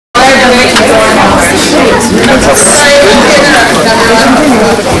Sorry, we interrupted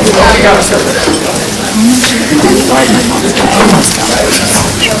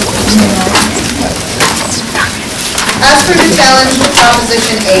As for the challenge to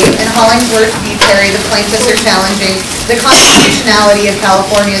Proposition 8 in Hollingsworth v. Perry, the plaintiffs are challenging the constitutionality of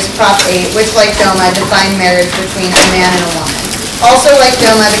California's Prop 8, which, like DOMA, defined marriage between a man and a woman. Also, like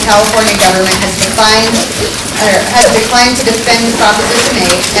DOMA, the California government has declined to defend Proposition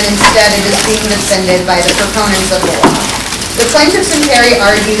 8, and instead it is being defended by the proponents of the law. The plaintiffs in Perry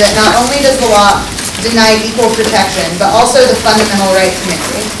argue that not only does the law deny equal protection, but also the fundamental right to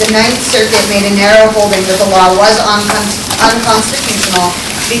marry. The Ninth Circuit made a narrow holding that the law was unconstitutional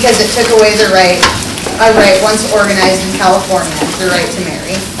because it took away a right once organized in California, the right to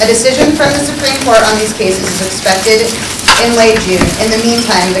marry. A decision from the Supreme Court on these cases is expected in late June. In the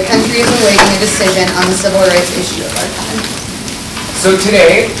meantime, the country is awaiting a decision on the civil rights issue of our time. So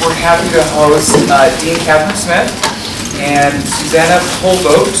today, we're happy to host Dean Catherine Smith and Susannah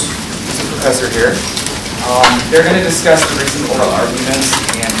Pollvogt, who's a professor here. They're going to discuss the recent oral arguments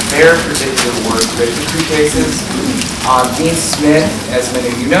and their particular work with the two cases. Dean Smith, as many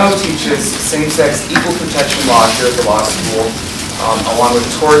of you know, teaches same-sex equal protection law here at the law school, along with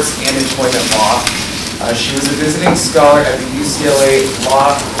torts and employment law. She was a visiting scholar at the UCLA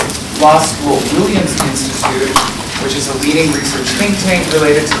Law School Williams Institute, which is a leading research think tank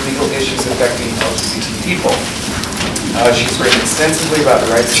related to legal issues affecting LGBT people. She's written extensively about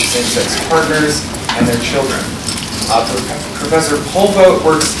the rights of same-sex partners and their children. Professor Pollvogt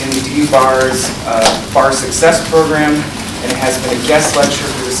works in the DU Bar's Bar Success Program and has been a guest lecturer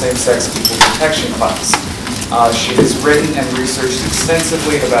for the same-sex equal protection class. She has written and researched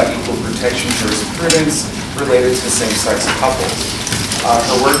extensively about equal protection jurisprudence related to same-sex couples.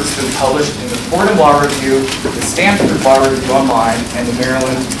 Her work has been published in the Fordham Law Review, the Stanford Law Review Online, and the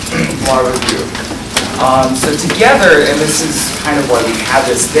Maryland Law Review. So together, and this is kind of why we have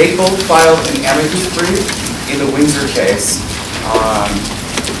this, they both filed an amicus brief in the Windsor case,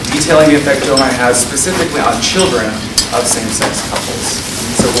 detailing the effect DOMA has specifically on children of same-sex couples.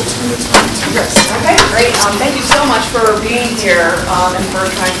 So we'll turn this over to you guys. Okay, great. Thank you so much for being here and for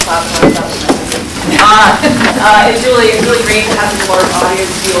trying to clap. It's really great to have a large audience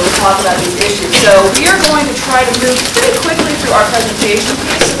to be able to talk about these issues. So we are going to try to move pretty quickly through our presentation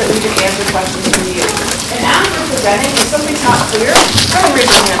piece so that we can answer questions from you. And after presenting, if something's not clear, go ahead and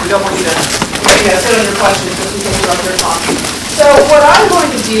raise your hand. We don't want you to sit on your questions just because we're up here talking. So what I'm going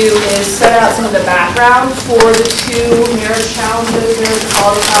to do is set out some of the background for the two marriage challenges, marriage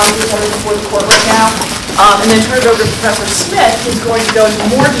equality challenges that are before the court right now, and then turn it over to Professor Smith, who's going to go into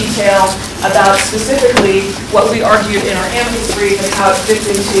more detail about specifically what we argued in our amicus brief and how it fits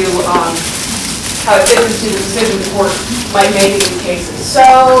into the decision the court might make in these cases. So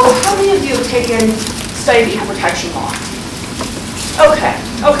how many of you have studied equal protection law? Okay,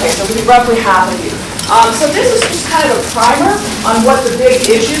 so we roughly half of you. So this is just kind of a primer on what the big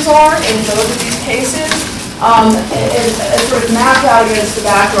issues are in both of these cases, and sort of mapped out against the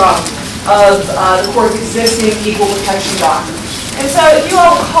backdrop of the court's existing equal protection doctrine. And so if you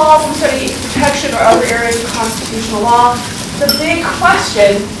all recall from studying equal protection or other areas of constitutional law, the big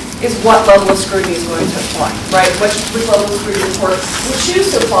question is what level of scrutiny is going to apply, right? Which level of scrutiny the court would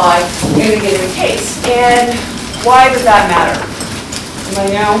choose to apply in a given case. And why does that matter?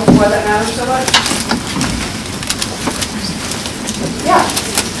 Anybody know why that matters so much? Yeah.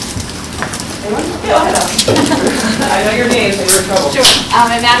 Anyone? Go ahead. I know your name, so you're in trouble. Sure.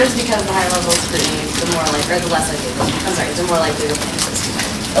 It matters because the higher level of scrutiny, the more likely, or the less likely, the more likely the plaintiff is to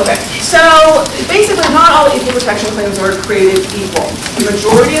win. Okay. So basically, not all equal protection claims are created equal. The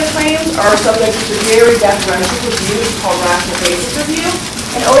majority of claims are subject to very deferential review, it's called rational basis review,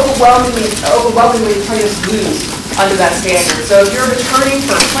 and overwhelmingly plaintiffs lose under that standard. So if you're returning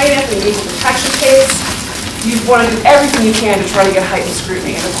for a plaintiff in an equal protection case, you want to do everything you can to try to get heightened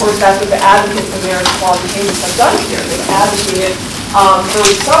scrutiny. And of course, that's what the advocates of marriage equality cases have done here. They've advocated for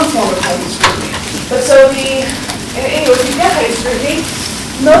some form of heightened scrutiny. But so anyway, if you get heightened scrutiny,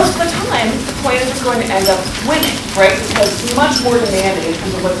 most of the time, the plaintiff is going to end up winning, right? Because it's much more demanding in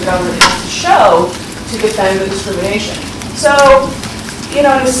terms of what the government has to show to defend the discrimination. So, in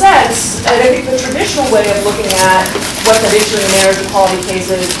a sense, and I think the traditional way of looking at what's at issue in marriage equality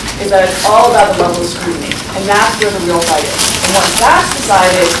cases is that it's all about the level of scrutiny. And that's where the real fight is. And once that's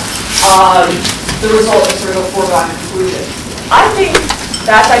decided, the result is sort of a foregone conclusion. I think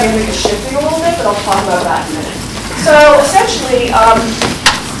that dynamic is shifting a little bit, but I'll talk about that in a minute. So essentially,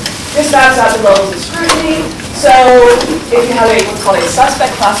 this maps out the levels of scrutiny. So if you have what's called a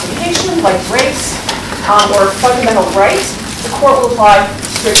suspect classification, like race or fundamental rights, the court will apply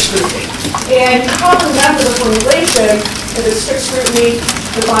strict scrutiny. And you probably remember the formulation, if it's strict scrutiny,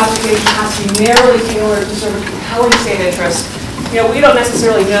 the classification has to be narrowly tailored to serve a compelling state interest. You know, we don't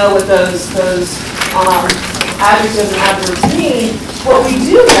necessarily know what those adjectives and adverbs mean. What we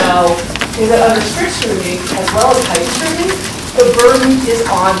do know is that under strict scrutiny, as well as heightened scrutiny, the burden is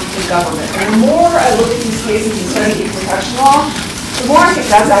on the government. And the more I look at these cases and study equal protection law, the more I think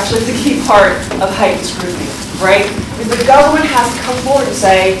that's actually the key part of heightened scrutiny, right? Is the government has to come forward and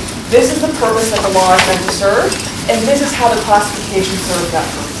say, this is the purpose that the law is meant to serve, and this is how the classification serves that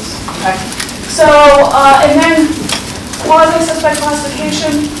purpose, okay? So, and then quasi-suspect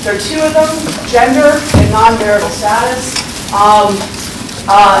classification, there are two of them, gender and non-marital status.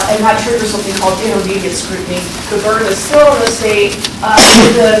 And that triggers something called intermediate scrutiny. The burden is still on the state.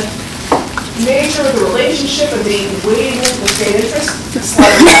 The nature of the relationship and the weightiness of the state interest is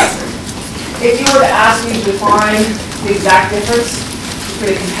slightly lesser. If you were to ask me to define the exact difference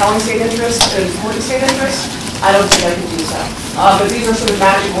between a compelling state interest and an important state interest, I don't think I can do so. But these are sort of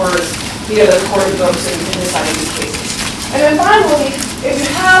magic words, you know, that the court invokes in deciding these cases. And then finally, if you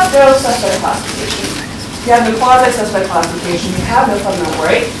have no suspect classification, if you have no quasi-suspect classification, you have no fundamental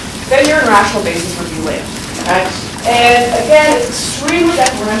right, then you're in rational basis review land, okay? And again, it's extremely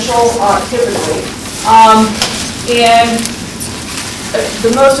deferential, typically. And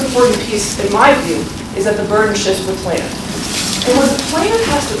the most important piece, in my view, is that the burden shifts to the plaintiff. And what the plaintiff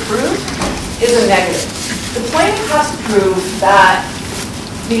has to prove is a negative. The plaintiff has to prove that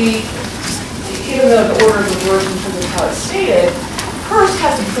even though the order of the word in terms of how it's stated, first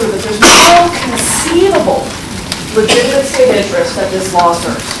has to prove that there's no conceivable legitimate state interest that this law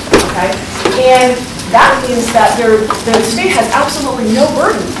serves, okay? And that means that the state has absolutely no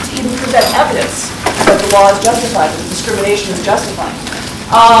burden to even present evidence that the law is justified, that discrimination is justified.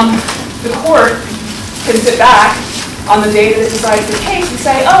 The court can sit back on the day that it decides the case and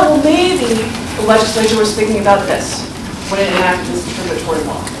say, oh, well, maybe the legislature was thinking about this when it enacted this discriminatory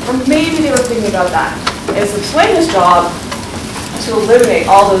law. Or maybe they were thinking about that. And it's the plaintiff's job to eliminate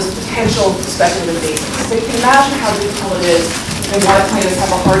all those potential speculative bases. So you can imagine how difficult it is and why plaintiffs have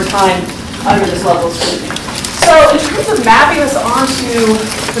a hard time under this level of scrutiny. So in terms of mapping this onto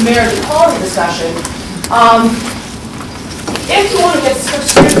the marriage equality discussion, if you want to get strict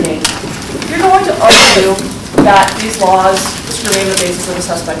scrutiny, you're going to argue that these laws discriminate on the basis of a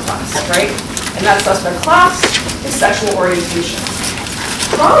suspect class, right? And that suspect class is sexual orientation.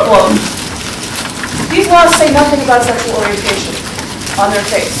 Problem, these laws say nothing about sexual orientation on their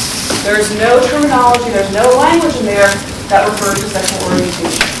face. There's no terminology, there's no language in there that refers to sexual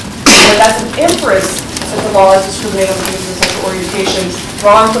orientation. But that's an inference that the laws discriminate on the basis of sexual orientation,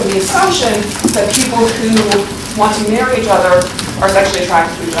 drawn from the assumption that people who want to marry each other are sexually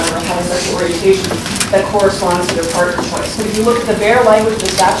attracted to each other and have a sexual orientation that corresponds to their partner choice. But if you look at the bare language of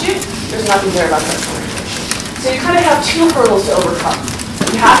the statute, there's nothing there about sexual orientation. So you kind of have two hurdles to overcome.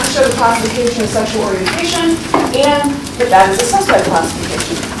 You have to show the classification of sexual orientation and that that is a suspect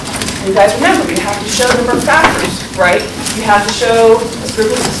classification. And you guys remember, you have to show a number of factors, right? You have to show this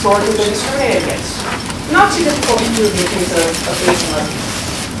group has historically been discriminated against. Not too difficult to prove in the case of Asian lesbians.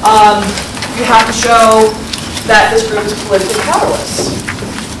 You have to show that this group is politically powerless.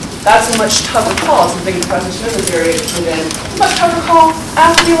 That's a much tougher call. It's something Professor Smith is very interested in. It's a much tougher call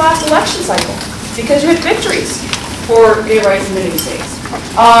after the last election cycle because you had victories for gay rights in many states.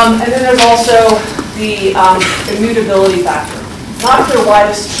 And then there's also the immutability factor. Not clear why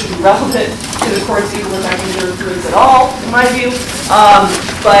this should be relevant to the court's equal protection jurisprudence at all, in my view.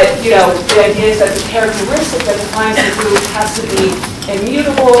 But you know, the idea is that the characteristic that defines the group has to be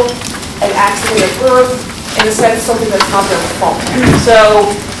immutable, an accident of birth, in a sense, something that's not their fault. So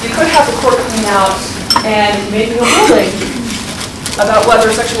you could have the court coming out and making a ruling about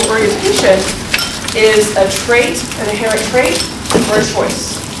whether sexual orientation is a trait, an inherent trait, or a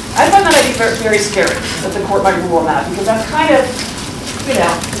choice. I find that idea very, very scary, that the court might rule on that, because that's kind of, you know,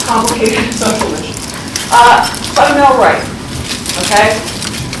 a complicated social issue. Fundamental right, okay?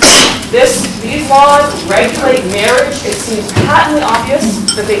 These laws regulate marriage. It seems patently obvious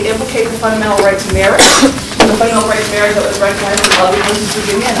that they implicate the fundamental right to marriage, the fundamental right to marriage that was recognized in Pollvogt versus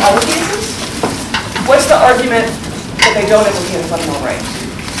Virginia and other cases. What's the argument that they don't implicate a fundamental right?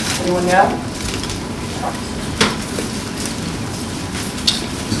 Anyone know?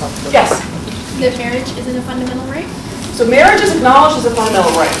 Yes? That marriage isn't a fundamental right? So marriage is acknowledged as a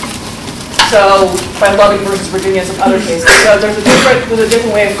fundamental right. So by Loving versus Virginia and some other cases. So there's a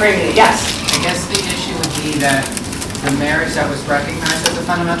different way of framing it. Yes? I guess the issue would be that the marriage that was recognized as a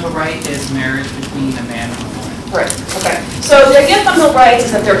fundamental right is marriage between a man and a woman. Right. Okay. So the idea of fundamental rights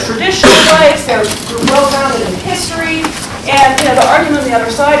is that they're traditional rights, they're well-grounded in history, And the argument on the other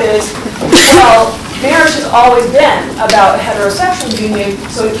side is, well, marriage has always been about a heterosexual union,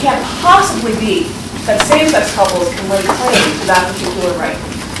 so it can't possibly be that same-sex couples can lay claim to that particular right.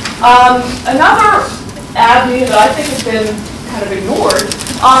 Another avenue that I think has been kind of ignored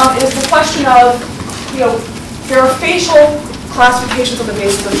is the question of, there are facial classifications on the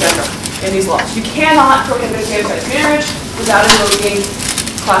basis of gender in these laws. You cannot prohibit same-sex marriage without invoking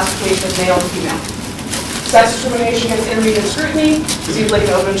classification of male and female. Sex discrimination against intermediate scrutiny seems like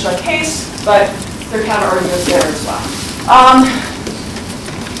an open and shut case, but there are counter-arguments there as well.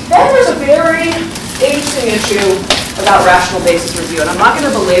 Then there's a very interesting issue about rational basis review, and I'm not going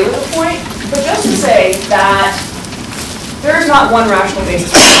to belabor the point, but just to say that there is not one rational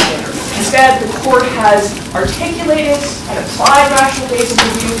basis review standard. Instead, the court has articulated and applied rational basis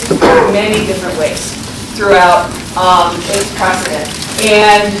review in many different ways throughout its precedent.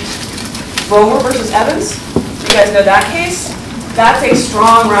 And Romer versus Evans, you guys know that case? That's a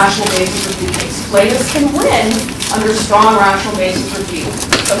strong rational basis review case. Plaintiffs can win under strong rational basis review,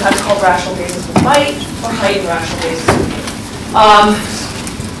 sometimes called rational basis with height or heightened rational basis review.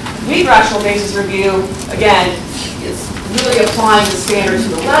 Weak rational basis review, again, is really applying the standard to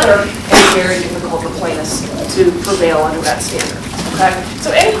the letter, and it's very difficult for plaintiffs to prevail under that standard. Okay?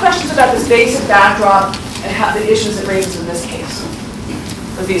 So any questions about this basic backdrop and how the issues it raises in this case?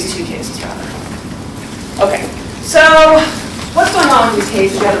 Or these two cases, rather. Okay, so what's going on with these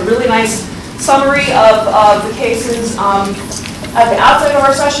cases? We had a really nice summary of the cases at the outset of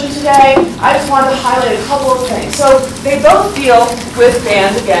our session today. I just wanted to highlight a couple of things. So they both deal with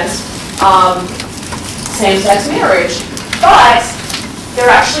bans against same-sex marriage, but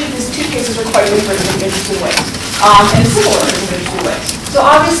these two cases are quite different in interesting ways, and similar in interesting ways. So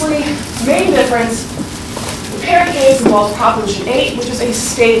obviously, main difference, the parent case involves Proposition 8, which is a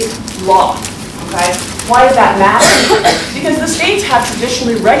state law. Okay? Why does that matter? Because the states have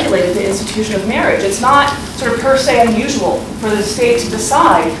traditionally regulated the institution of marriage. It's not sort of per se unusual for the state to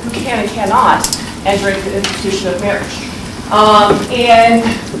decide who can and cannot enter into the institution of marriage.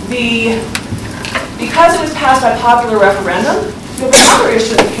 Because it was passed by popular referendum, you have another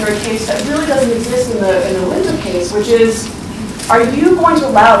issue in the parent case that really doesn't exist in the Windsor case, which is, are you going to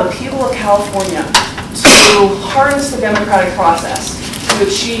allow the people of California to harness the democratic process to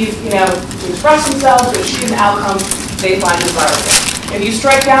achieve, to express themselves, to achieve an outcome they find desirable? If you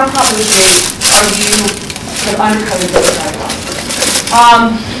strike down Proposition 8, are you kind of undercutting the democratic process?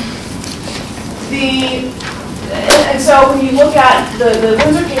 And so when you look at the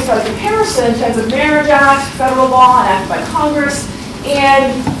Windsor case by comparison, Defense of Marriage Act, federal law enacted by Congress,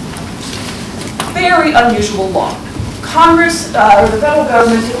 and very unusual law. Congress, or the federal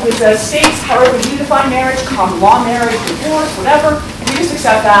government, typically says states, however you define marriage, common law marriage, divorce, whatever, if you just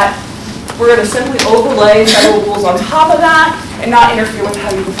accept that, we're going to simply overlay federal rules on top of that and not interfere with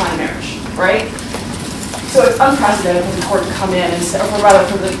how you define marriage, right? So it's unprecedented for the court to come in and say, or rather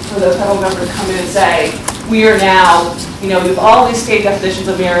for the federal government to come in and say, we are now, we have all these state definitions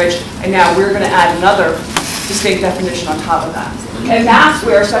of marriage, and now we're going to add another distinct definition on top of that. And that's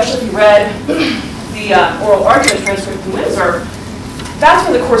where, especially if you read the oral argument transcript from Windsor, that's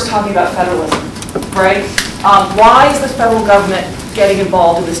when the court's talking about federalism, right? Why is the federal government getting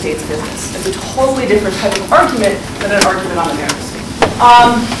involved in the state's business? It's a totally different type of argument than an argument on the merits.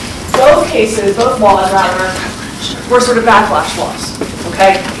 Both cases, both laws rather, were sort of backlash laws,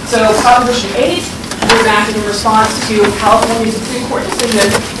 okay? So Proposition 8 was enacted in response to California Supreme Court decision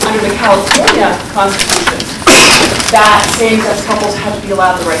under the California Constitution that same-sex couples have to be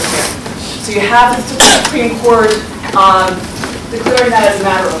allowed the right to marry. So you have the Supreme Court declaring that as a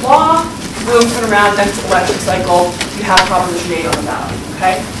matter of law. Boom, turn around, next election cycle, you have Proposition 8 on the ballot,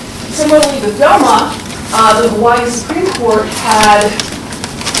 okay? Similarly, the DOMA, the Hawaii Supreme Court had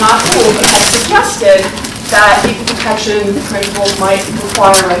not ruled, but had suggested that equal protection principles might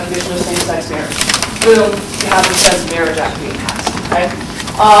require recognition of same-sex marriage. Boom, you have the Defense of Marriage Act being passed, okay?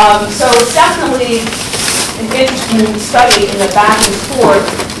 So it's definitely an interesting study in the back and forth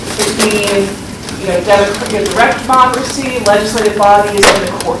between, direct democracy, legislative bodies, and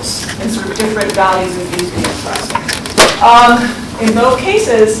the courts, and sort of different values and views being expressed. In both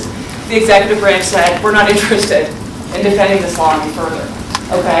cases, the executive branch said, we're not interested in defending this law any further,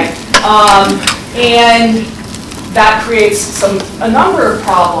 okay? And that creates a number of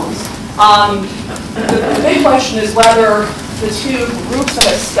problems. The big question is whether the two groups that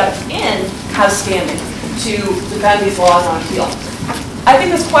have stepped in have standing to defend these laws on appeal. I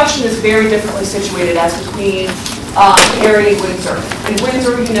think this question is very differently situated as between Perry and Windsor. In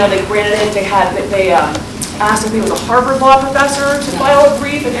Windsor, they granted it. They asked, I think it was a Harvard law professor, to file a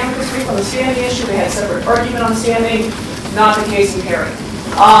brief, an amicus brief on the standing issue. They had a separate argument on standing. Not the case in Perry.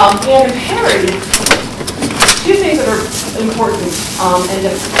 And in Perry, two things that are important and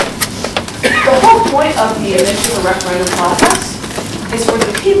different. The whole point of the initiative referendum process is for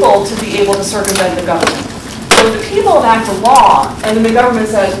the people to be able to circumvent the government. So if the people enact a law and then the government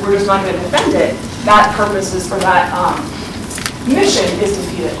says we're just not going to defend it, that purpose is, or that mission is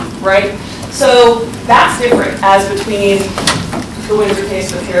defeated, right? So that's different as between the Windsor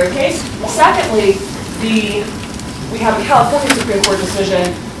case and the Perry case. Secondly, we have the California Supreme Court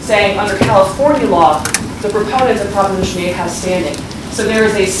decision saying under California law, the proponents of Proposition 8 have standing. So there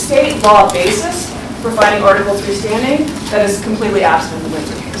is a state law basis for finding Article 3 standing that is completely absent in the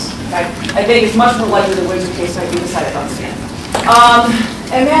Windsor case. Okay? I think it's much more likely the Windsor case might be decided on standing.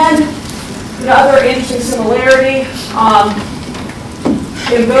 And then another interesting similarity,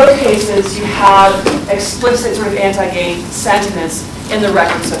 in both cases you have explicit sort of anti-gay sentiments in the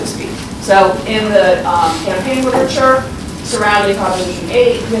record, so to speak. So in the campaign literature surrounding Proposition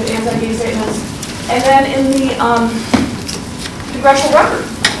 8, we have anti-gay statements. And then in the congressional record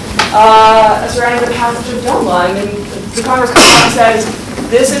surrounding the passage of DOMA, I mean, the Congress comes out and says,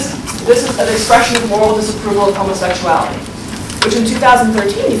 this is an expression of moral disapproval of homosexuality. Which in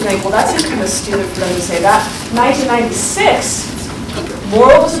 2013 you think, well, that seems kind of stupid for them to say that. 1996,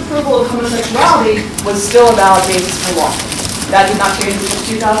 moral disapproval of homosexuality was still a valid basis for law. That did not change until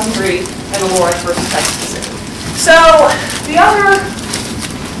 2003 and the Lawrence versus Texas decision. So the other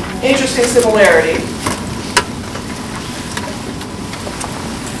interesting similarity.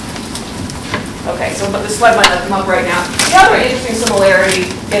 Okay, so this slide might not come up right now. The other interesting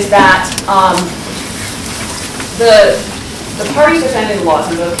similarity is that the parties defending the laws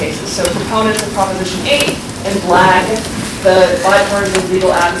in both cases, so proponents of Proposition 8 in black, the bipartisan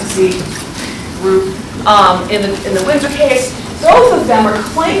legal advocacy group in the Windsor case, both of them are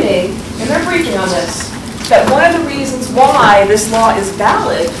claiming, in their briefing on this, that one of the reasons why this law is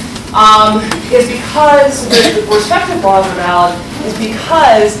valid is because, the respective laws are valid, is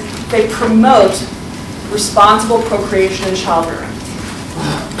because they promote responsible procreation and childbearing.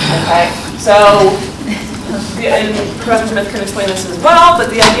 Okay, so, and Professor Smith can explain this as well, but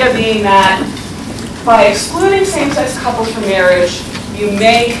the idea being that by excluding same-sex couples from marriage, you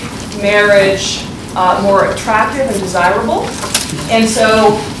make marriage more attractive and desirable. And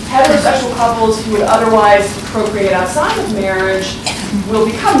so heterosexual couples who would otherwise procreate outside of marriage will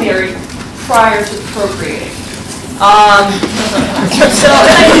become married prior to procreating. So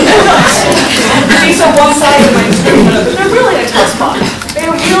these are one side of my screen, but they're really in a tough spot. They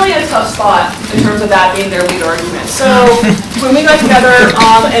were really in a tough spot in terms of that being their lead argument. So when we got together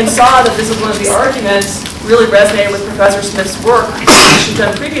and saw that this is one of the arguments, really resonated with Professor Smith's work she's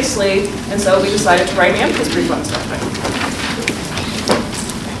done previously, and so we decided to write an amicus brief on this topic.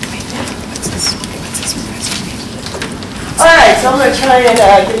 All right, so I'm going to try and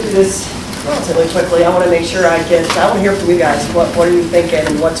get through this relatively quickly. I want to make sure I want to hear from you guys. What are you thinking,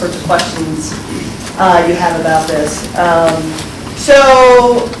 and what sorts of questions you have about this?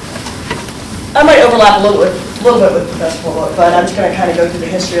 So I might overlap a little bit with Professor Pollvogt, but I'm just going to kind of go through the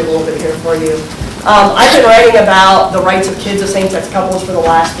history a little bit here for you. I've been writing about the rights of kids of same-sex couples for the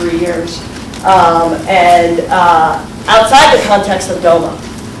last 3 years, and outside the context of DOMA,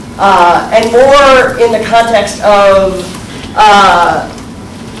 and more in the context of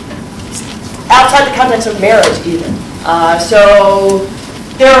outside the context of marriage even. So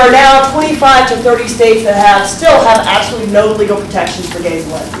there are now 25 to 30 states that still have absolutely no legal protections for gays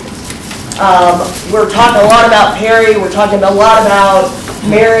and lesbians. We're talking a lot about Perry, we're talking a lot about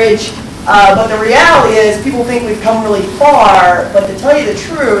marriage, but the reality is people think we've come really far, but to tell you the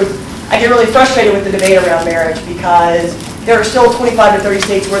truth, I get really frustrated with the debate around marriage because there are still 25 to 30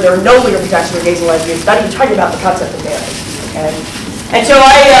 states where there are no legal protections for gays and lesbians, not even talking about the concept of marriage. Okay? And so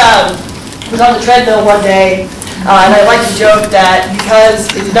I was on the treadmill one day, and I like to joke that because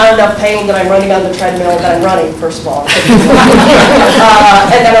it's not enough pain that I'm running on the treadmill, that I'm running, first of all.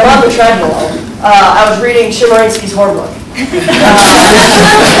 And then I'm on the treadmill. I was reading Chemerinsky's Hornbook.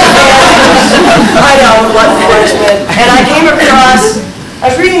 I know, what punishment. And I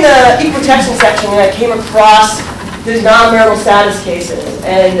was reading the equal protection section, and I came across these non-marital status cases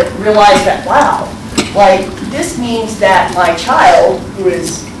and realized that, wow, like, this means that my child, who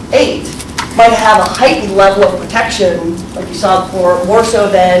is 8, might have a heightened level of protection, like you saw before, more so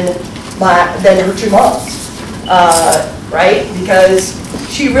than her 2 moms, right? Because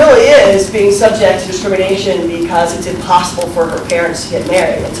she really is being subject to discrimination because it's impossible for her parents to get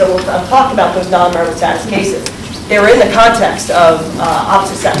married. And so I'm talking about those non-marital status cases. They were in the context of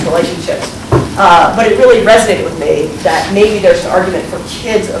opposite-sex relationships. But it really resonated with me that maybe there's an argument for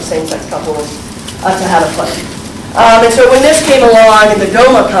kids of same-sex couples to have a claim. And so when this came along in the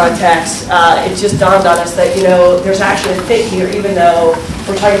DOMA context, it just dawned on us that, there's actually a fit here, even though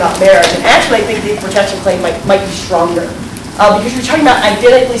we're talking about marriage. And actually, I think the protection claim might be stronger. Because you're talking about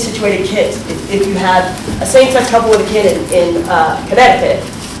identically situated kids. If you have a same-sex couple with a kid in Connecticut,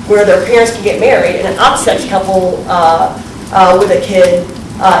 where their parents can get married, and an opposite-sex couple with a kid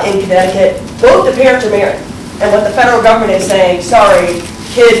in Connecticut, both the parents are married. And what the federal government is saying, sorry,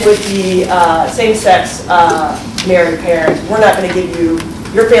 kid with the same-sex married parents, we're not going to give you,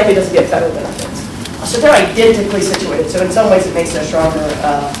 your family doesn't get federal benefits. So they're identically situated. So in some ways it makes it a stronger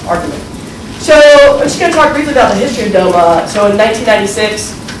argument. So I'm just going to talk briefly about the history of DOMA. So in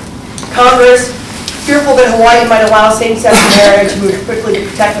 1996, Congress, fearful that Hawaii might allow same-sex marriage, moved quickly to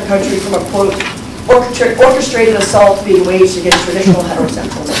protect the country from a, quote, orchestrated assault being waged against traditional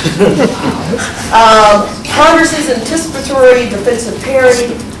heterosexual men. Congress's anticipatory Defense of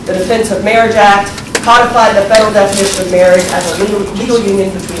Parity, the Defense of Marriage Act, codified the federal definition of marriage as a legal union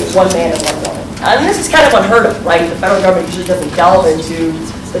between one man and one woman. And this is kind of unheard of, right? The federal government usually doesn't delve into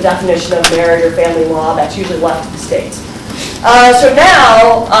the definition of marriage or family law. That's usually left to the states. So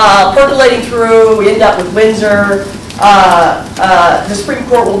now, percolating through, we end up with Windsor. The Supreme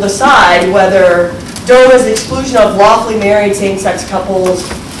Court will decide whether DOMA's exclusion of lawfully married same-sex couples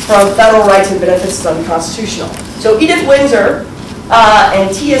from federal rights and benefits is unconstitutional. So Edith Windsor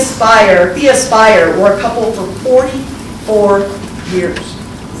and Thea Spire were a couple for 44 years.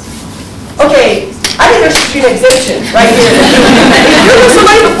 Okay, I think there should be an exemption right here. If you're with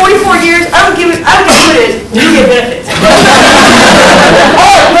somebody for 44 years, I would give it you get benefits.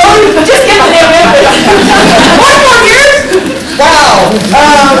 Oh, no, just get the damn benefits. 44 years? Wow.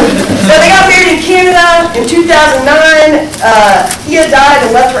 So they got married in Canada in 2009. Thea died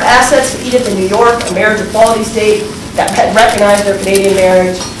and left her assets to Edith in New York, a marriage equality state that had recognized their Canadian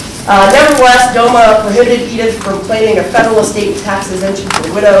marriage. Nevertheless, DOMA prohibited Edith from claiming a federal estate tax exemption for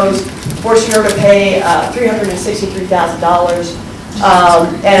widows, forcing her to pay $363,000.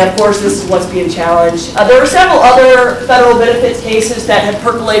 And of course, this is what's being challenged. There were several other federal benefits cases that had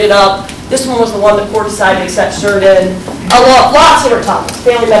percolated up. This one was the one the court decided to accept cert in. Lots of other topics: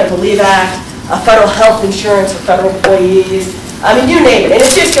 Family Medical Leave Act, federal health insurance for federal employees. I mean, you name it. And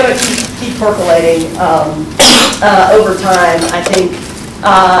it's just going to keep percolating over time, I think,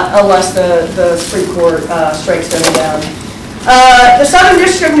 unless the Supreme Court strikes them down. The Southern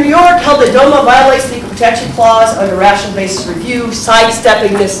District of New York held that DOMA violates the Equal Protection Clause under rational basis review,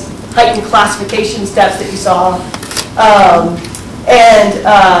 sidestepping this heightened classification steps that you saw.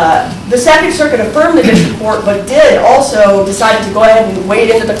 The Second Circuit affirmed the district court, but did also decided to go ahead and wade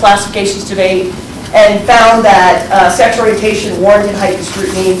into the classifications debate and found that sexual orientation warranted heightened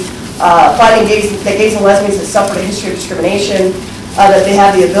scrutiny, finding that gays and lesbians had suffered a history of discrimination, that they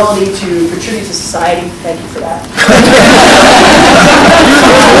have the ability to contribute to society. Thank you for that.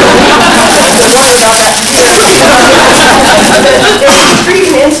 They're a discrete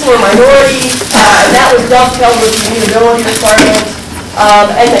and insular minority, and that was dovetailed with the immutability requirements,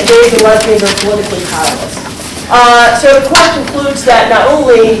 and that gays and lesbians are politically powerless. So the court concludes that not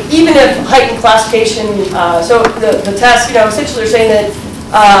only, even if heightened classification, so the test, essentially they're saying that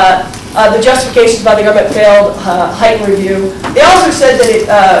the justifications by the government failed heightened review. They also said that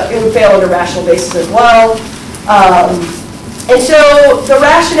it would fail under rational basis as well. And so the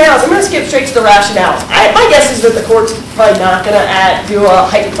rationales, I'm going to skip straight to the rationales. My guess is that the court's probably not going to do a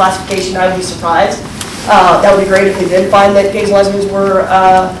heightened classification. I would be surprised. That would be great if they did find that gays and lesbians were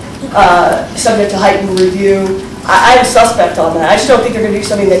subject to heightened review. I'm a suspect on that. I just don't think they're going to do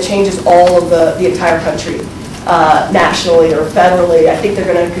something that changes all of the entire country. Nationally or federally. I think they're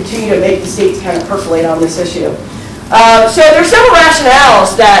going to continue to make the states kind of percolate on this issue. So there's several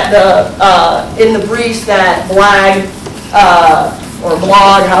rationales that in the briefs that Blag or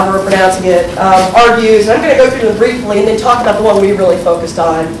Blog, however we're pronouncing it, argues. I'm going to go through them briefly and then talk about the one we really focused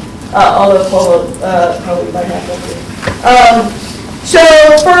on, although probably might not go through. So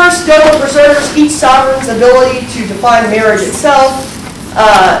first, DOMA preserves each sovereign's ability to define marriage itself.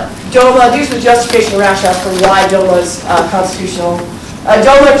 DOMA, these are the justification rationale for why DOMA is constitutional.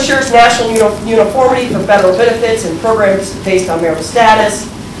 DOMA ensures national uniformity for federal benefits and programs based on marital status.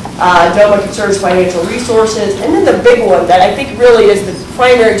 DOMA conserves financial resources. And then the big one that I think really is the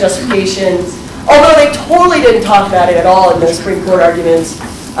primary justification, although they totally didn't talk about it at all in the Supreme Court arguments,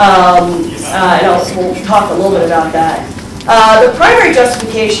 and we'll talk a little bit about that. The primary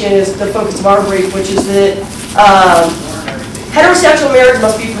justification is the focus of our brief, which is that heterosexual marriage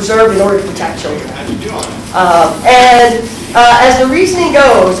must be preserved in order to protect children. As the reasoning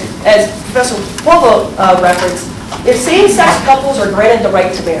goes, as Professor Pollvogt referenced, if same-sex couples are granted the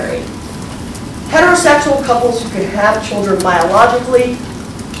right to marry, heterosexual couples who can have children biologically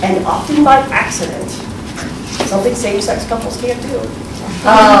and often by accident, something same-sex couples can't do.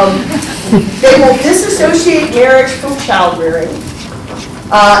 They will disassociate marriage from child rearing,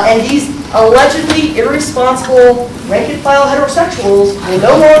 and these allegedly irresponsible rank-and-file heterosexuals will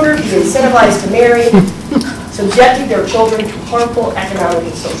no longer be incentivized to marry, subjecting their children to harmful economic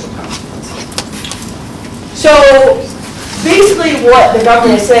and social consequences. So basically what the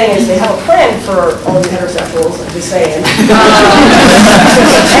government is saying is they have a plan for all the heterosexuals, I'm just saying.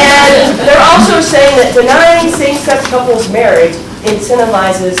 And they're also saying that denying same-sex couples marriage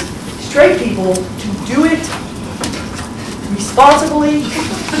incentivizes straight people to do it responsibly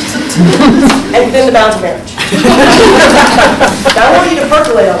and within the bounds of marriage. Now, I want you to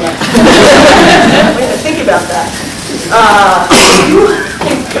percolate on that. I want you to think about that. If you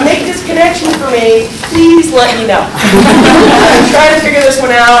can make this connection for me, please let me know. I'm trying to figure this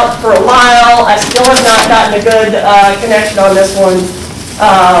one out for a while. I still have not gotten a good connection on this one.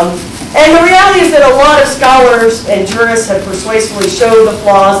 And the reality is that a lot of scholars and jurists have persuasively showed the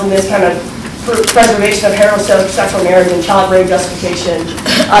flaws in this kind of preservation of heterosexual marriage and child rearing justification,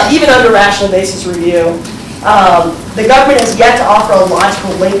 even under rational basis review. The government has yet to offer a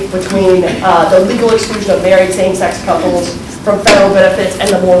logical link between the legal exclusion of married same-sex couples from federal benefits and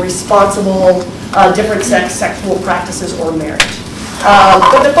the more responsible different sex sexual practices or marriage.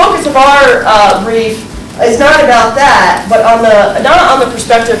 But the focus of our brief is not about that, but not on the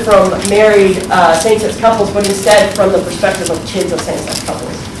perspective from married same-sex couples, but instead from the perspective of kids of same-sex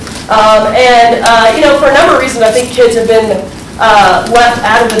couples. For a number of reasons, I think kids have been left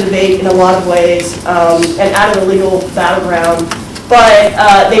out of the debate in a lot of ways and out of the legal battleground, but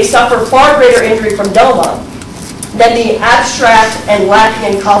they suffer far greater injury from DOMA than the abstract and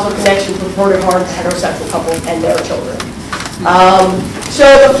lacking in causal connection to reported harm to heterosexual couples and their children. So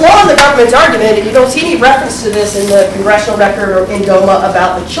the flaw in the government's argument, and you don't see any reference to this in the congressional record or in DOMA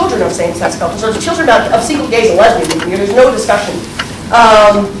about the children of same-sex couples, or the children of single gays and lesbians. There's no discussion.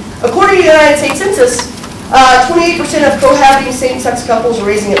 According to the United States Census, 28% of cohabiting same-sex couples are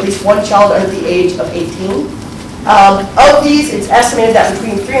raising at least one child under the age of 18. Of these, it's estimated that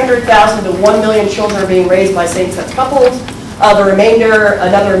between 300,000 to 1 million children are being raised by same-sex couples. The remainder,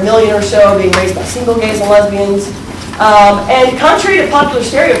 another 1 million or so, are being raised by single gays and lesbians. And contrary to popular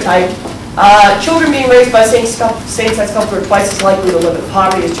stereotype, children being raised by same-sex couples are twice as likely to live in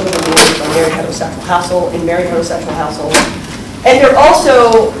poverty as children being raised by married heterosexual households. And they're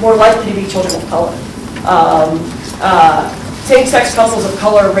also more likely to be children of color. Same-sex couples of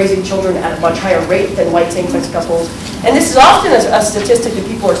color are raising children at a much higher rate than white same-sex couples. And this is often a statistic that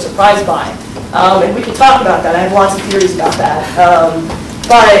people are surprised by. And we can talk about that. I have lots of theories about that.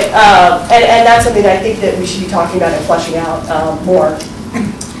 And that's something that I think that we should be talking about and fleshing out more.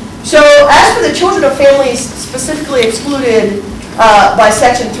 So as for the children of families specifically excluded by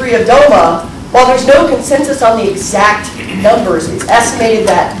Section 3 of DOMA, while there's no consensus on the exact numbers, it's estimated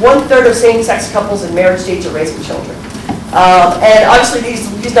that 1/3 of same-sex couples in marriage states are raising children. And obviously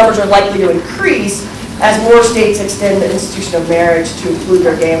these numbers are likely to increase as more states extend the institution of marriage to include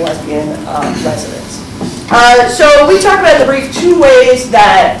their gay and lesbian residents. So we talk about in the brief two ways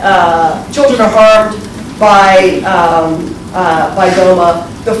that children are harmed by DOMA.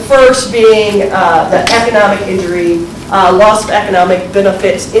 The first being the economic injury, loss of economic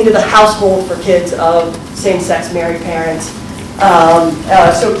benefits into the household for kids of same-sex married parents.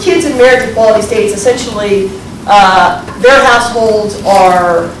 So kids in marriage equality states, essentially, their households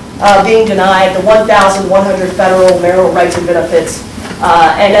are being denied the 1,100 federal marital rights and benefits.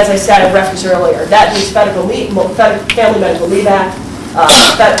 And as I said, I referenced earlier, that means Family Medical Leave Act,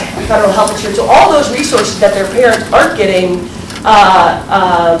 federal health insurance. So all those resources that their parents aren't getting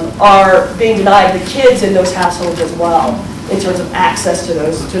are being denied the kids in those households as well, in terms of access to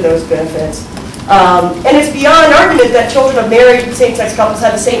those benefits. And it's beyond argument that children of married same-sex couples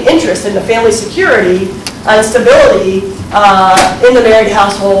have the same interest in the family security and stability in the married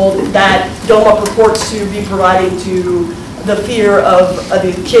household that DOMA purports to be providing to the fear of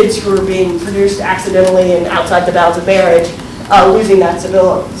the kids who are being produced accidentally and outside the bounds of marriage losing that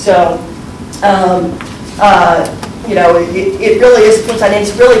stability. So, it really is, and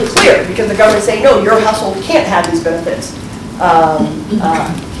it's really clear because the government's saying, no, your household can't have these benefits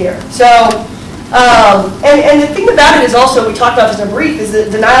here. So, and the thing about it is also, we talked about this in a brief, is that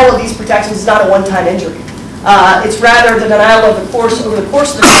denial of these protections is not a one-time injury. It's rather the denial of over the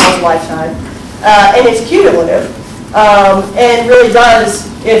course of the child's lifetime, and it's cumulative, and really does,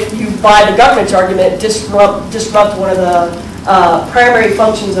 if you buy the government's argument, disrupt one of the primary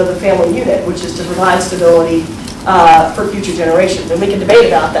functions of the family unit, which is to provide stability for future generations. And we can debate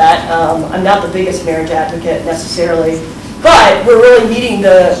about that. I'm not the biggest marriage advocate necessarily, but we're really meeting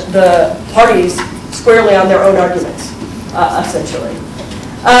the parties squarely on their own arguments, essentially.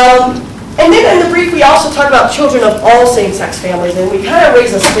 And then in the brief, we also talk about children of all same-sex families, and we kind of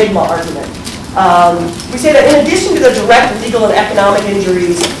raise a stigma argument. We say that in addition to the direct legal and economic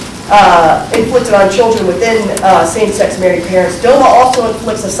injuries inflicted on children within same-sex married parents, DOMA also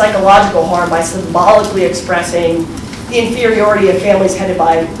inflicts a psychological harm by symbolically expressing the inferiority of families headed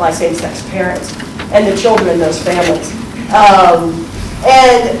by same-sex parents and the children in those families.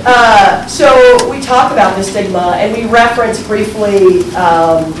 So we talk about the stigma, and we reference briefly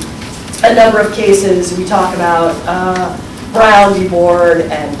a number of cases. We talk about Brown v. Board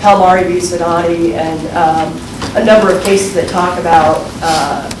and Palmari v. Sonati, and a number of cases that talk about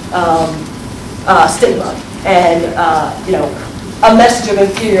stigma and a message of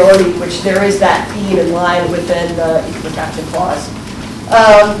inferiority, which there is that theme in line within the Equal Protection Clause.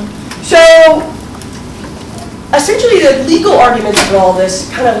 So essentially, the legal arguments for all this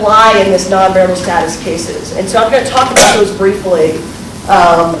kind of lie in this non-marital status cases, and so I'm going to talk about those briefly.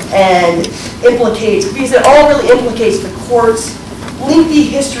 And implicates, because it all really implicates the court's lengthy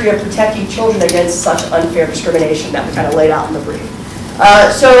history of protecting children against such unfair discrimination that we kind of laid out in the brief.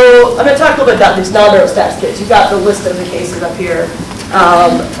 So I'm going to talk a little bit about these non-marital status cases. You've got the list of the cases up here.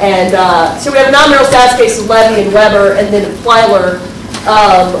 So we have a non-marital status case of Levy and Weber, and then Plyler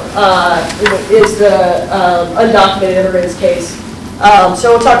is the undocumented immigrants case.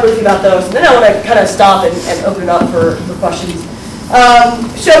 So we'll talk briefly about those, and then I want to kind of stop and open it up for questions.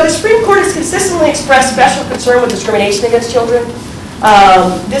 So the Supreme Court has consistently expressed special concern with discrimination against children.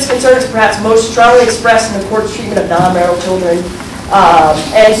 This concern is perhaps most strongly expressed in the court's treatment of non-marital children.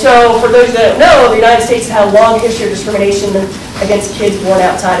 And so for those that don't know, the United States has had a long history of discrimination against kids born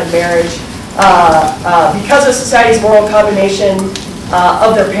outside of marriage because of society's moral condemnation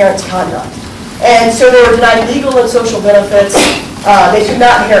of their parents' conduct. And so they were denied legal and social benefits. They could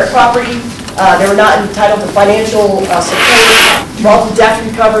not inherit property. They were not entitled to financial support, wrongful death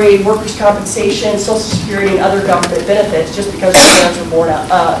recovery, workers' compensation, Social Security, and other government benefits just because their parents were born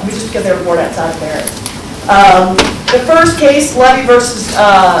just because they were born outside of marriage. The first case, Levy versus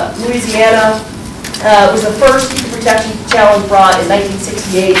Louisiana, was the first equal protection challenge brought in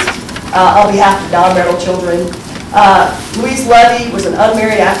 1968 on behalf of non-marital children. Louise Levy was an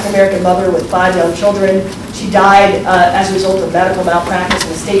unmarried African-American mother with 5 young children. She died as a result of medical malpractice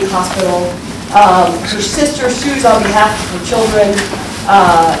in a state hospital. Her sister sues on behalf of her children,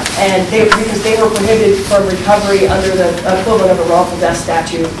 because they were prohibited from recovery under the equivalent of a wrongful death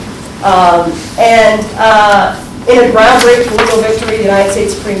statute. In a groundbreaking legal victory, the United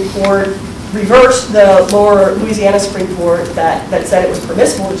States Supreme Court reversed the lower Louisiana Supreme Court that said it was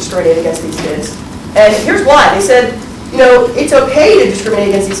permissible to discriminate against these kids. And here's why. They said, it's okay to discriminate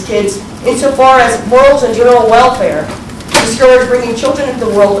against these kids insofar as morals and general welfare discourage bringing children into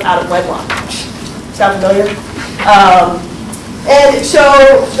the world out of wedlock. Sound familiar? And so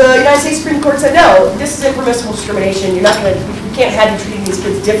the United States Supreme Court said, no, this is impermissible discrimination. You can't have you treating these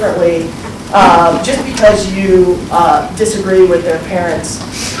kids differently just because you disagree with their parents'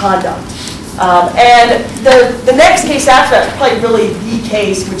 conduct. And the next case after that is probably really the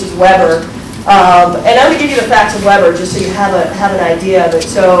case, which is Weber. And I'm going to give you the facts of Weber just so you have an idea of it.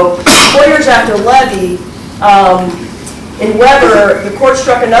 So 4 years after Levy, in Weber, the court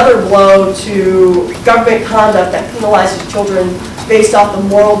struck another blow to government conduct that penalizes children based off the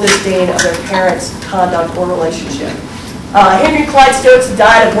moral disdain of their parents' conduct or relationship. Henry Clyde Stokes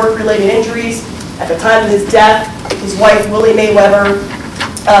died of work-related injuries. At the time of his death, his wife, Willie Mae Weber,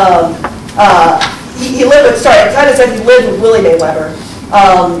 he lived with, sorry, it kind of said he lived with Willie Mae Weber.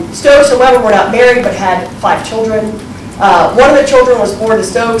 Stokes and Weber were not married but had 5 children. One of the children was born to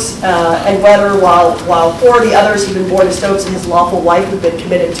Stokes and Weber, while 4 of the others had been born to Stokes and his lawful wife had been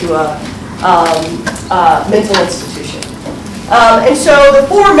committed to a mental institution. And so the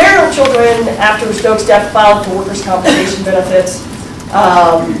 4 marital children, after Stokes' death, filed for workers' compensation benefits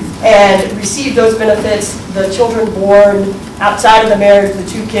and received those benefits. The children born outside of the marriage, the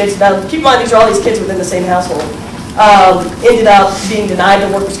 2 kids, now keep in mind these are all these kids within the same household, ended up being denied the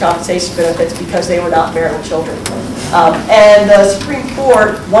workers' compensation benefits because they were not marital children. And the Supreme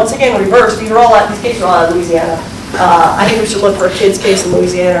Court, once again, reversed. These cases are all out of Louisiana. I think we should look for a kid's case in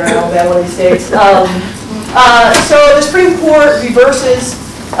Louisiana or Alabama, one of these states. So the Supreme Court reverses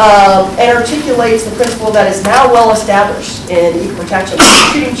and articulates the principle that is now well established in equal protection.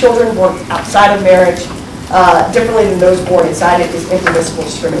 Treating children born outside of marriage differently than those born inside it is impermissible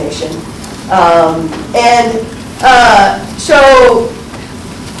discrimination. So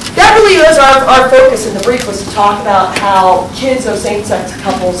that really was our focus in the brief, was to talk about how kids of same-sex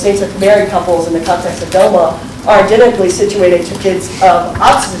couples, same-sex married couples in the context of DOMA are identically situated to kids of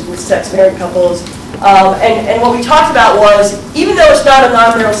opposite-sex married couples. And what we talked about was, even though it's not a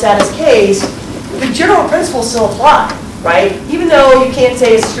non-marital status case, the general principles still apply, right? Even though you can't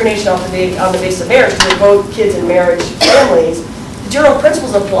say it's discrimination on the basis of marriage, because they're both kids in marriage families, the general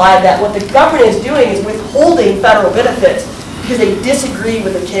principles apply that what the government is doing is withholding federal benefits because they disagree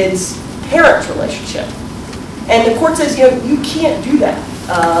with the kid's parents' relationship. And the court says, you can't do that.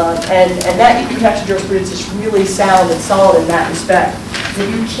 And that equal protection jurisprudence is really sound and solid in that respect. That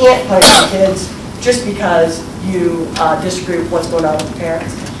you can't punish the kids just because you disagree with what's going on with the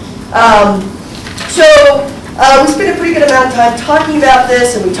parents. We spent a pretty good amount of time talking about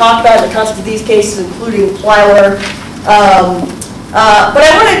this, and we talked about it in the context of these cases, including Plyler. But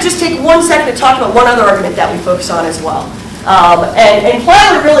I want to just take 1 second to talk about one other argument that we focus on as well. And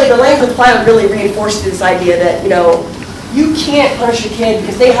Plyler really, the language of Plyler really reinforces this idea that, you can't punish a kid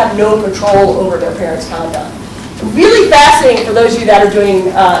because they have no control over their parents' conduct. Really fascinating for those of you that are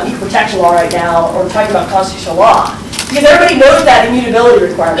doing equal protection law right now, or talking about constitutional law, because everybody knows that immutability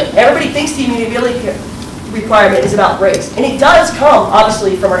requirement. Everybody thinks the immutability requirement is about race. And it does come,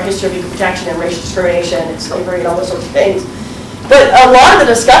 obviously, from our history of equal protection and racial discrimination and slavery and all those sorts of things. But a lot of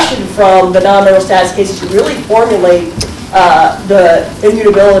the discussion from the non-marital status cases really formulate the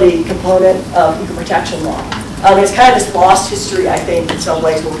immutability component of equal protection law. It's kind of this lost history, I think, in some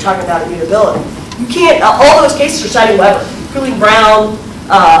ways, when we're talking about immutability. You can't, all those cases are citing Weber. Including Brown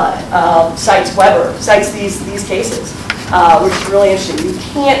cites Weber, cites these cases, which is really interesting. You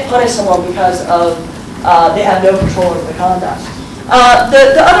can't punish someone because of they have no control over the conduct.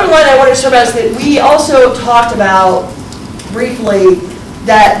 The other line I wanted to show about is that we also talked about briefly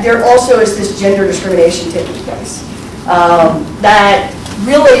that there also is this gender discrimination taking place. That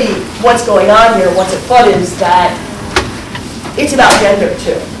really what's going on here, what's at foot, is that it's about gender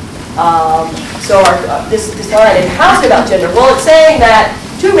too. This line, and how's it about gender? Well, it's saying that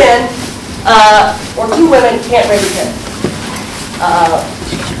 2 men or 2 women can't raise a kid.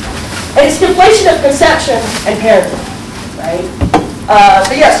 And it's conflation of conception and parenting, right?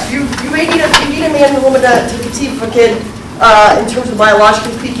 So yes, you may need a man and a woman to conceive of a kid in terms of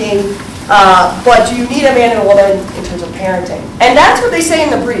biologically speaking, but do you need a man and a woman in terms of parenting? And that's what they say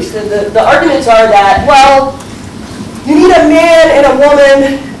in the briefs. The arguments are that, well, you need a man and a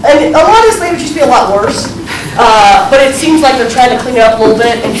woman, and a lot of this language used to be a lot worse, but it seems like they're trying to clean it up a little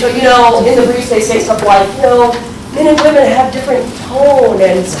bit. And so, in the briefs they say stuff like, men and women have different tone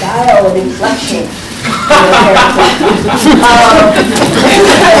and style and inflection.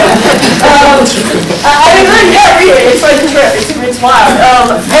 Read it. It's like a trip. It's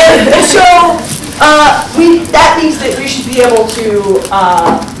wild. And so that means that we should be able to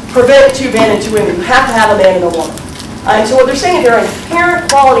prevent 2 men and 2 women. You have to have a man and a woman. And so what they're saying is there are inherent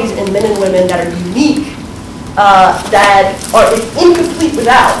qualities in men and women that are unique, that are incomplete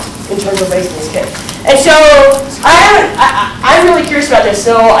without, in terms of raising this kid. And so I'm really curious about this.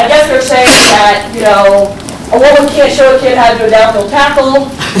 So I guess they're saying that, a woman can't show a kid how to do a downhill tackle.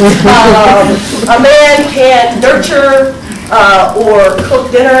 A man can't nurture or cook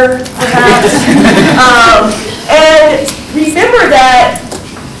dinner, perhaps. And remember that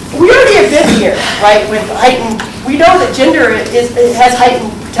we already have been here, right, with heightened, we know that gender has heightened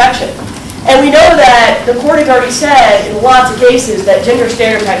protection. And we know that the court has already said in lots of cases that gender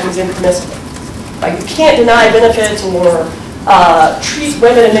stereotyping is impermissible. Like, you can't deny benefits or treat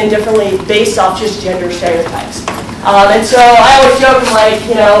women and men differently based off just gender stereotypes. And so I always joke, like,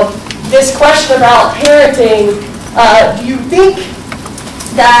 this question about parenting, do you think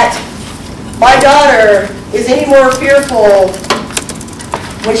that my daughter is any more fearful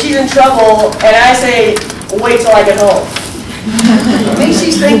when she's in trouble and I say, wait till I get home? I think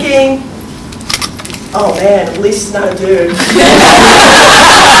she's thinking, oh man, at least it's not a dude.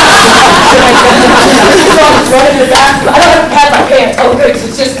 Running in the back. I don't have to pat my pants. Oh good,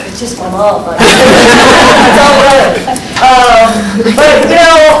 it's just my mom. It's all right.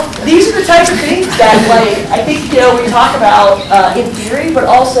 But these are the types of things that, like, I think we talk about in theory, but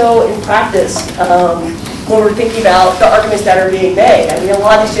also in practice when we're thinking about the arguments that are being made. I mean, a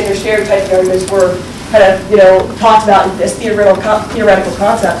lot of these gender stereotyping arguments were kind of, talked about in this theoretical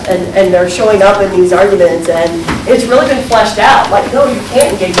concept, and they're showing up in these arguments, and it's really been fleshed out. Like, no, you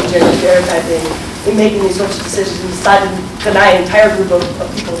can't engage in gender stereotyping in making these sorts of decisions and decide to deny an entire group of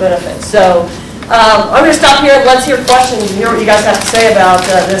people benefits. So I'm going to stop here and let's hear questions and hear what you guys have to say about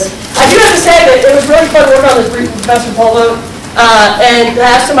this. I do have to say that it was really fun to work on this brief with Professor Pollvogt, and to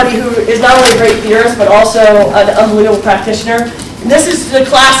have somebody who is not only a great theorist, but also an unbelievable practitioner. This is the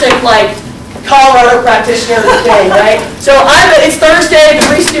classic, like, Colorado practitioner thing, right? So it's Thursday, the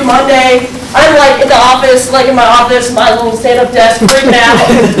brief's due Monday. I'm like in the office, like in my office, my little stand-up desk, freaking out.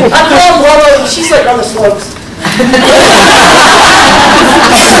 I'm calling Lola, and she's like on the slopes.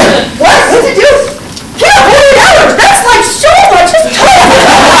 What? What'd you do? Yeah, 48 hours. That's like so much. Just time.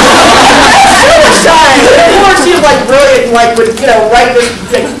 That's so much time. And of course, he was like brilliant, like would write this.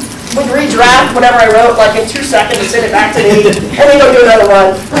 Would redraft whatever I wrote like in 2 seconds and send it back to me, and then go do another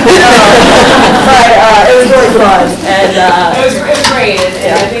one. But it was really fun, and it was great.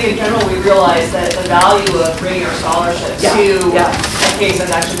 And I think in general we realized that the value of bringing our scholarship to a case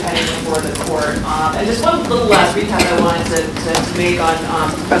that's actually pending before the court. And just one little last recap I wanted to make on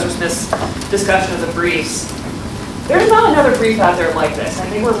Professor Smith's discussion of the briefs. There's not another brief out there like this. I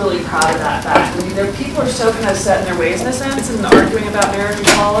think we're really proud of that fact. I mean, people are so kind of set in their ways in a sense and arguing about marriage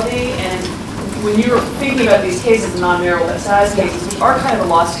equality. And when you're thinking about these cases, the non-marital status cases, which are kind of a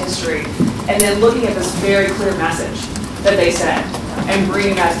lost history, and then looking at this very clear message that they sent and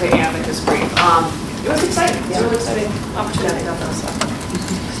bringing that to the amicus brief, it was exciting. It was a really exciting opportunity.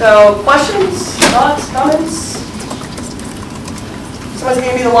 So, questions, thoughts, comments? Someone's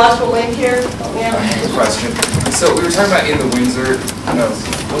giving me the logical link here. Yeah. Question. So we were talking about in the Windsor,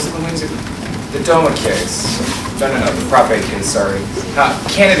 was it the Windsor? The DOMA case. No, the Prop 8 case, sorry.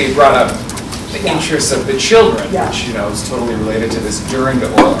 Kennedy brought up the interests of the children, which, is totally related to this during the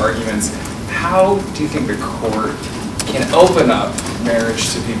oral arguments. How do you think the court can open up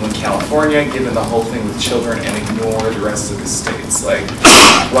marriage to people in California, given the whole thing with children, and ignore the rest of the states? Like,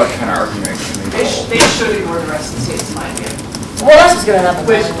 what kind of argument can they hold? They should ignore the rest of the states, in my opinion. Well, that's what's going to happen.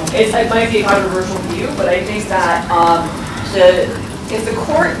 Which it might be a controversial view, but I think that if the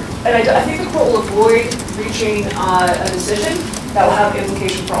court, and I think the court will avoid reaching a decision that will have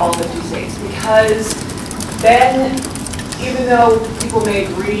implication for all 50 states, because then, even though people may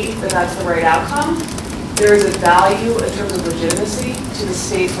agree that that's the right outcome, there is a value in terms of legitimacy to the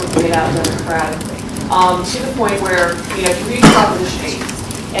states working it out democratically. To the point where, if you read Proposition 8,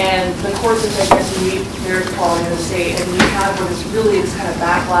 and the courts have said, yes, you need marriage equality in the state, and you have what is really this kind of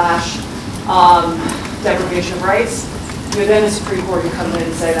backlash, deprivation of rights, then the Supreme Court can come in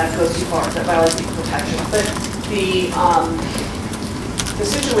and say that goes too far, that violates equal protection. But the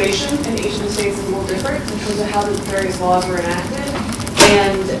situation in each of the states is a little different in terms of how the various laws were enacted,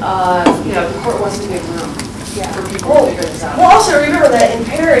 and the court wants to give room for people to figure this out. Well, also remember that in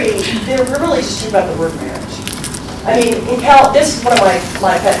Perry, they're really just about the word marriage. I mean, this is one of my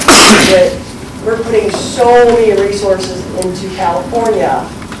pet peeves, that we're putting so many resources into California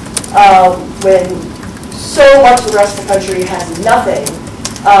when so much of the rest of the country has nothing,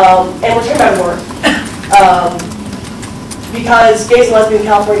 and we're talking about work. Because gays and lesbians in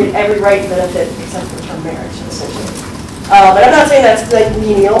California get every right and benefit except for the term marriage, essentially. But I'm not saying that's like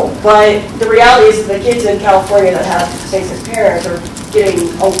menial, but the reality is that the kids in California that have same-sex parents are getting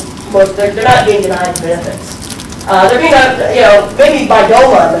they're not getting denied benefits. They're being, maybe by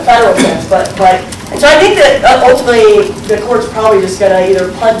DOMA in the federal sense, and so I think that ultimately the court's probably just going to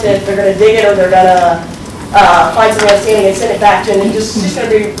either punt it, they're going to dig it, or they're going to find something outstanding and send it back to, and it's just going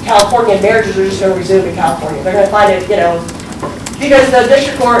to be California, and marriages are just going to resume in California. They're going to find it, because the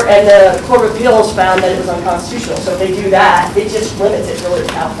district court and the Court of Appeals found that it was unconstitutional. So if they do that, it just limits it really to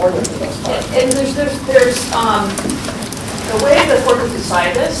California for the most part. And there's the way the court would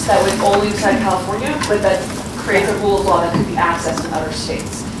decide this, that would only decide California, but that creates a rule of law that could be accessed in other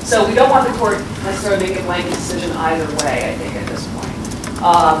states. So we don't want the court necessarily making a blanket decision either way, I think, at this point.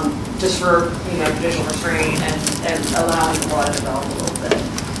 Just for judicial restraint and allowing the law to develop a little bit.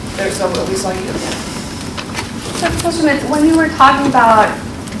 There's some, at least like you do. When you were talking about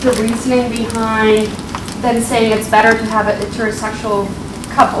the reasoning behind them saying it's better to have an heterosexual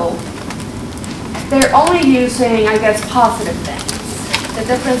couple, they're only using, I guess, positive things. The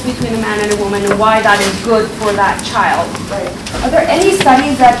difference between a man and a woman and why that is good for that child. Right. Are there any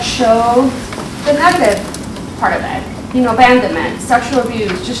studies that show the negative part of it? Abandonment, sexual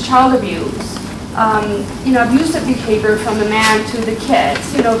abuse, just child abuse. Abusive behavior from the man to the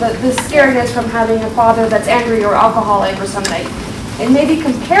kids, the scariness from having a father that's angry or alcoholic or something. And maybe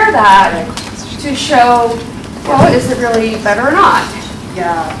compare that to show, well, is it really better or not?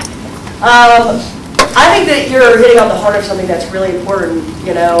 Yeah. I think that you're hitting on the heart of something that's really important,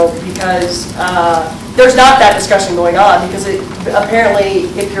 because there's not that discussion going on, because apparently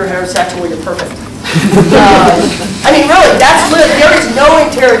if you're heterosexual, you're perfect. I mean, really, there is no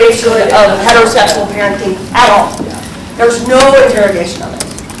interrogation of heterosexual parenting at all. There's no interrogation of it.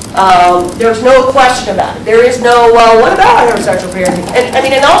 There's no question about it. There is no, well, what about heterosexual parenting?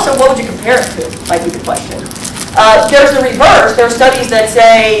 And also, what would you compare it to, might be the question. There's the reverse. There are studies that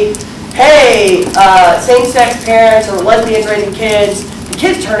say, hey, same-sex parents or lesbians raising kids, the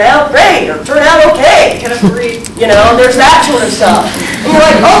kids turn out great or turn out okay. Can agree. You know, there's that sort of stuff. And you're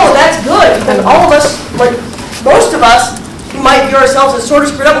like, oh, that's good, because all of us, like, most of us, might view ourselves as sort of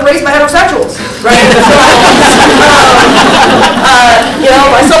screwed up and raised by heterosexuals, right? You know,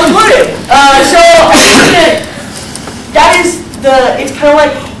 myself included. So I think that is it's kind of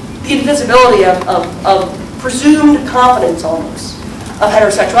like the invisibility of presumed confidence almost of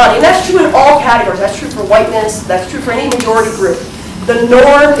heterosexuality. And that's true in all categories. That's true for whiteness. That's true for any majority group. The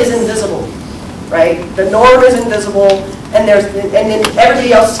norm is invisible, right? The norm is invisible, and then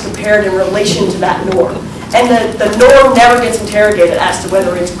everybody else is compared in relation to that norm. And the norm never gets interrogated as to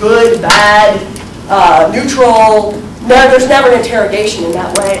whether it's good, bad, neutral. There's never an interrogation in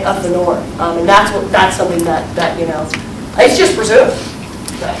that way of the norm. And that's something that you know, it's just presumed.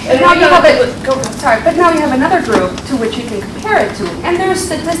 And now you have but now you have another group to which you can compare it to, and there's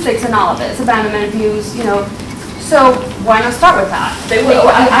statistics in all of this, abandonment, abuse, you know. So why not start with that? They will.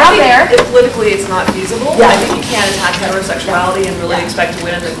 I think politically it's not feasible. Yeah. I think you can't attack heterosexuality and really expect to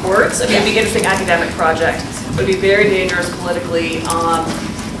win in the courts. I mean, it'd be an interesting academic project. It would be very dangerous politically,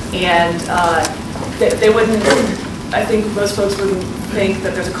 and they wouldn't. I think most folks wouldn't think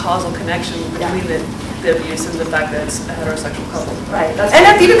that there's a causal connection between the abuse and the fact that it's a heterosexual couple. Right. And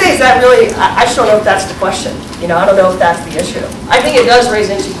at the end of the day, is that really? I just don't know if that's the question. You know, I don't know if that's the issue. I think it does raise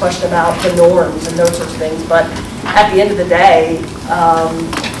an interesting question about the norms and those sorts of things, but at the end of the day,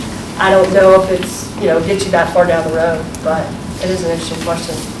 I don't know if it's, you know, gets you that far down the road, but it is an interesting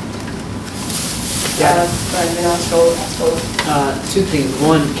question. Yeah. Two Two things.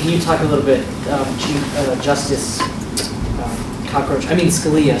 One, can you talk a little bit, Justice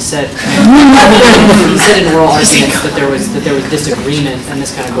Scalia said, he said in oral arguments that there was disagreement, and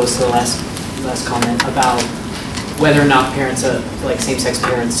this kind of goes to the last comment about whether or not parents, like same-sex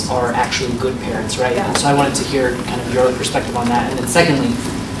parents, are actually good parents, right? Yeah. And so I wanted to hear kind of your perspective on that. And then secondly,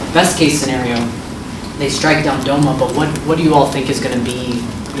 best case scenario, they strike down DOMA, but what do you all think is going to be,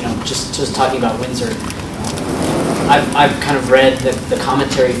 you know, just talking about Windsor? I've kind of read that the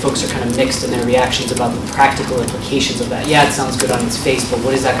commentary, folks are kind of mixed in their reactions about the practical implications of that. Yeah, it sounds good on its face, but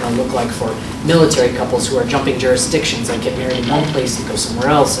what is that going to look like for military couples who are jumping jurisdictions, like get married in one place and go somewhere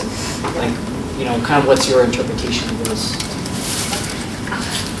else, and like, you know, kind of what's your interpretation of those?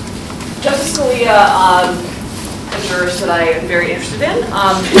 Justice Scalia, a jurist that I am very interested in,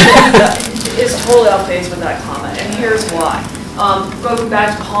 is totally off base with that comment, and here's why. Going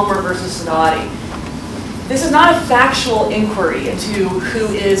back to Palmer versus Sadati, this is not a factual inquiry into who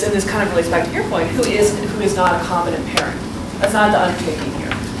is, and this kind of relates back to your point, who is and who is not a competent parent. That's not the undertaking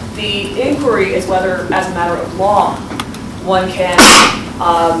here. The inquiry is whether, as a matter of law, one can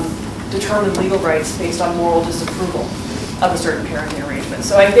determine legal rights based on moral disapproval of a certain parenting arrangement.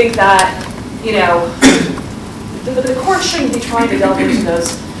 So I think that, you know, the court shouldn't be trying to delve into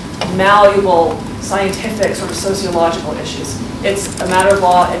those malleable, scientific, sort of sociological issues. It's a matter of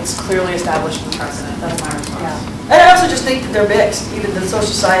law. It's clearly established in the precedent. That's my response. Yeah. And I also just think that they're mixed. Even the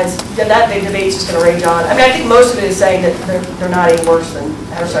social science, that big debate is just going to rage on. I mean, I think most of it is saying that they're not any worse than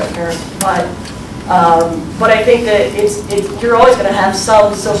heterosexual parents, but I think that you're always going to have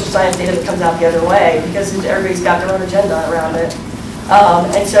some social science data that comes out the other way because everybody's got their own agenda around it.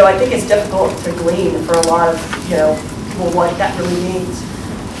 And so I think it's difficult to glean for a lot of, you know, well, what that really means.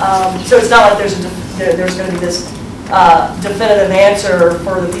 So it's not like there's going to be this definitive answer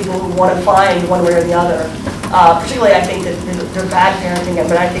for the people who want to find one way or the other. Particularly, I think that they're bad parenting,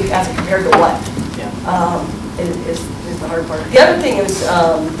 but I think as compared to what is the hard part. The other thing is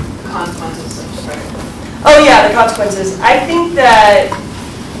Consequences. oh yeah, the consequences. I think that,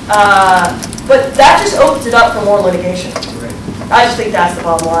 but that just opens it up for more litigation. I just think that's the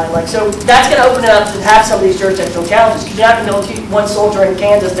bottom line. Like, so that's going to open it up to have some of these jurisdictional challenges because you're not going to treat one soldier in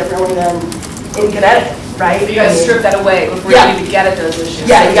Kansas differently than in Connecticut, right? You got to strip that away before you even get at those issues.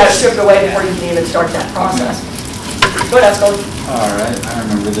 Yeah, you got to strip it away before you can even start that process. Go ahead, Ascoli. All right, I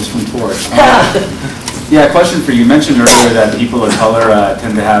remember this one for it. Yeah, question for you. You mentioned earlier that people of color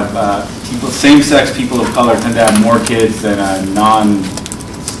tend to have, same-sex people of color tend to have more kids than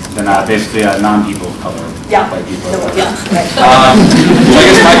basically non-people of color. Yeah. White people. Yeah. So I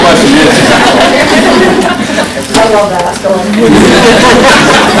guess my question is. I love that.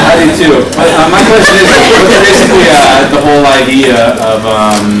 I do too. But my question is, what's basically the whole idea of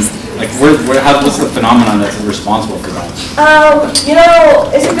what's the phenomenon that's responsible for that? You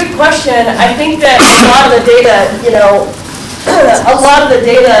know, it's a good question. I think that a lot of the data, you know, a lot of the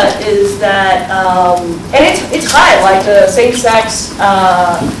data is that, and it's high, like the same-sex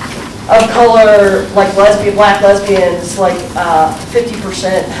of color, like black lesbians, like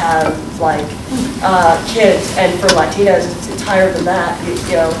 50% have like kids, and for Latinas, it's higher than that.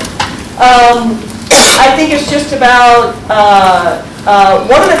 You know, I think it's just about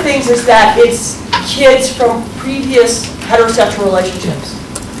one of the things is that it's kids from previous heterosexual relationships,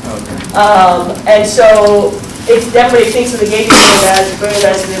 and so it's definitely thinks of the gay community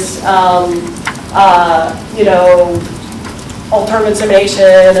as this, you know, alternative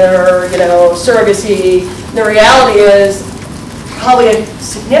insemination or, you know, surrogacy. The reality is probably a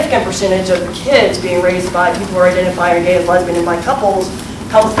significant percentage of the kids being raised by people who are identifying gay and lesbian and bi couples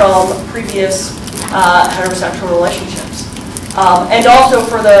come from previous heterosexual relationships. And also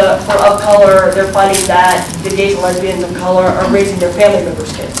for of color, they're finding that the gays and lesbians of color are raising their family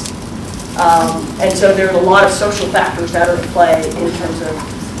members' kids. And so there's a lot of social factors that are at play in terms of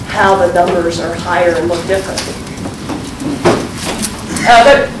how the numbers are higher and look different.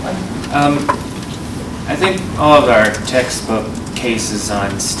 I think all of our textbook cases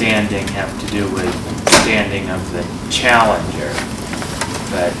on standing have to do with standing of the challenger.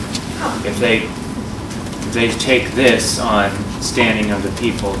 But if they take this on standing of the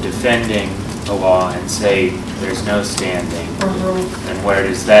people defending the law and say there's no standing, then where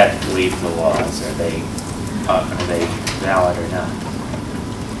does that leave the laws? Are they valid or not?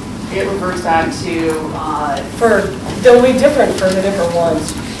 It reverts back to They'll be different for the different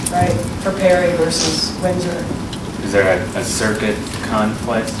ones, right? For Perry versus Windsor. Is there a circuit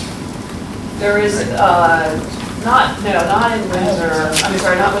conflict? There is not in Windsor. I'm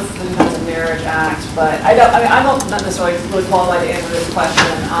sorry, not with the Independent Marriage Act, but I'm not necessarily really qualified to answer this question.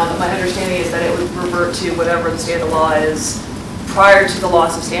 But my understanding is that it would revert to whatever the standard law is prior to the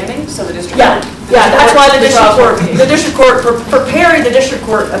loss of standing. So the district court. Yeah, that's why the district court for Perry, the district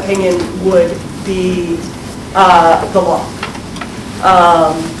court opinion would be the law.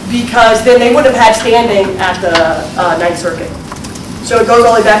 Because then they wouldn't have had standing at the Ninth Circuit. So it goes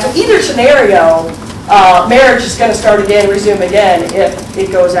all the way back to either scenario. Marriage is going to start again, resume again, if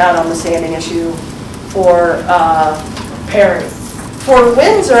it goes out on the standing issue for Perry. For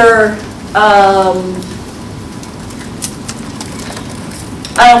Windsor,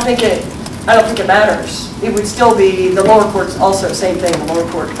 I don't think it matters. It would still be the lower court's also same thing. The lower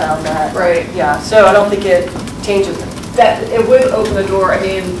court found that. Right. Yeah. So I don't think it changes it. That it would open the door. I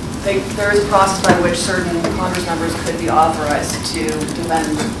mean, there is a process by which certain Congress members could be authorized to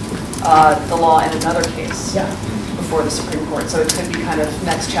defend the law in another case before the Supreme Court. So it could be kind of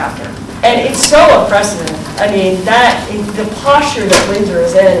next chapter. And it's so unprecedented. I mean, the posture that Windsor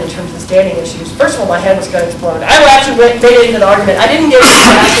is in terms of standing issues. First of all, my head was going to explode. I actually made it into the argument. I didn't get into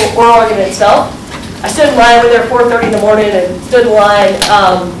the actual oral argument itself. I stood in line. I went there at 4:30 in the morning and stood in line.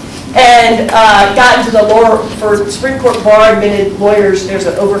 And got into the lower, for Supreme Court bar admitted lawyers, there's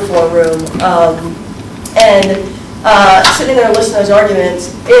an overflow room. Sitting there listening to those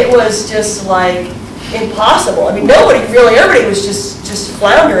arguments, it was just like impossible. I mean, everybody was just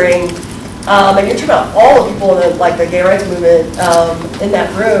floundering. And you're talking about all the people in the gay rights movement in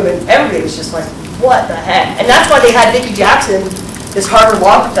that room, and everybody was just like, what the heck? And that's why they had Nikki Jackson, this Harvard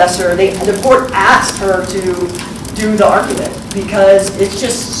law professor, the court asked her to do the argument because it's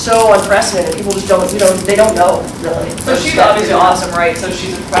just so unprecedented. People just don't, they don't know really. So she's obviously awesome, right? So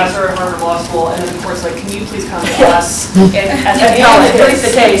she's a professor at Harvard Law School, and then of course, can you please come to us and tell us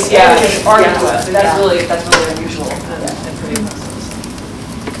the case? Yeah, argue to us. That's really unusual and pretty impressive.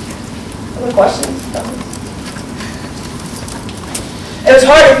 Other questions? It was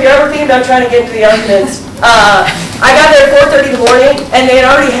hard if you're ever thinking about trying to get into the arguments. I got there at 4:30 in the morning, and they had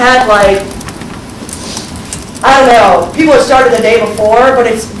already had I don't know, people had started the day before, but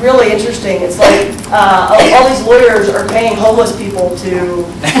it's really interesting. It's like all these lawyers are paying homeless people to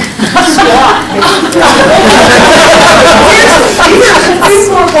squat.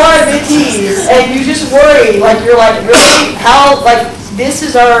 These are bar admittees, and you just worry, you're like, really? How, this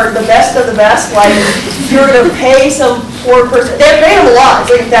is the best of the best? You're going to pay some poor person. They're paying them a lot.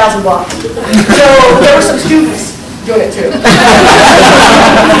 It's like $1,000. So there were some students doing it too.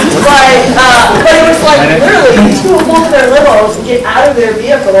 But it was literally, these people pull in their limos and get out of their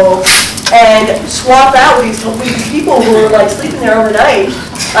vehicle and swap out with these people who were sleeping there overnight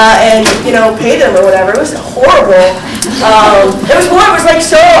and pay them or whatever. It was horrible. It was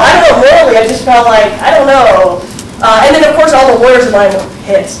so, I don't know, morally, I just felt I don't know. And then of course all the lawyers in mine were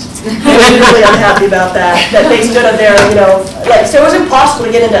pissed. They were really unhappy about that they stood up there, so it was impossible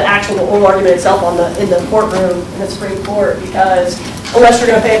to get into actual oral argument itself in the courtroom in the Supreme Court because unless you're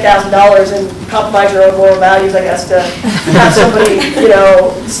going to pay $1,000 and compromise your own moral values, I guess, to have somebody,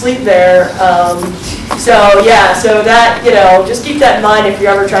 sleep there. So, yeah, so that, just keep that in mind if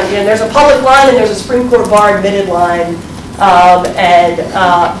you're ever trying to get in. There's a public line and there's a Supreme Court bar admitted line. And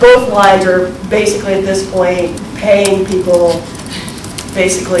both lines are basically at this point paying people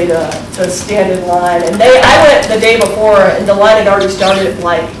basically to stand in line. And I went the day before and the line had already started at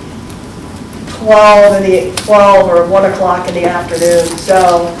like 12 or 1 o'clock in the afternoon.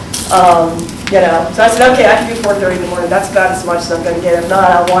 So, so I said, okay, I can do 4:30 in the morning. That's about as much as I'm going to get. If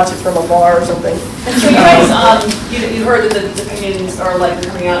not, I'll watch it from a bar or something. And so you guys, you heard that the opinions are likely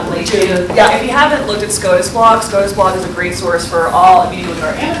coming out in late June. Yeah. If you haven't looked at SCOTUS blog is a great source for all, if you look at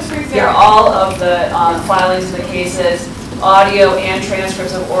our anniversaries there, all of the filings in the cases, audio and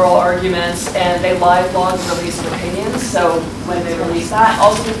transcripts of oral arguments, and they live blog the release of opinions, so when they release that.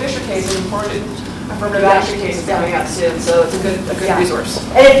 Also, the Fisher case is important. Affirmative action case is coming up soon, so it's a good resource.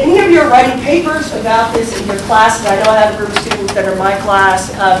 And if any of you are writing papers about this in your classes, I know I have a group of students that are in my class,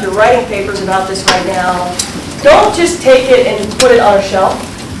 if you're writing papers about this right now, don't just take it and put it on a shelf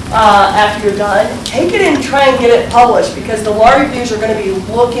after you're done. Take it and try and get it published, because the law reviews are going to be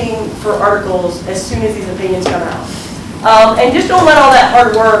looking for articles as soon as these opinions come out. And just don't let all that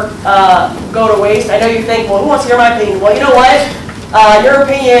hard work go to waste. I know you think, well, who wants to hear my opinion? Well, you know what? Your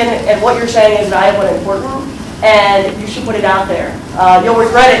opinion and what you're saying is valuable and important, and you should put it out there. You'll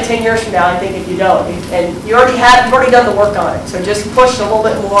regret it 10 years from now, I think, if you don't. And you've already done the work on it. So just push a little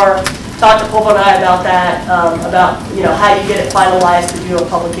bit more. Talk to Pollvogt and I about that, about how you get it finalized to do a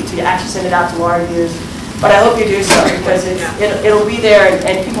public, so you actually send it out to law reviews. But I hope you do so, because it'll be there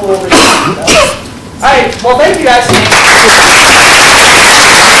and people will respond. All right. Well, thank you guys.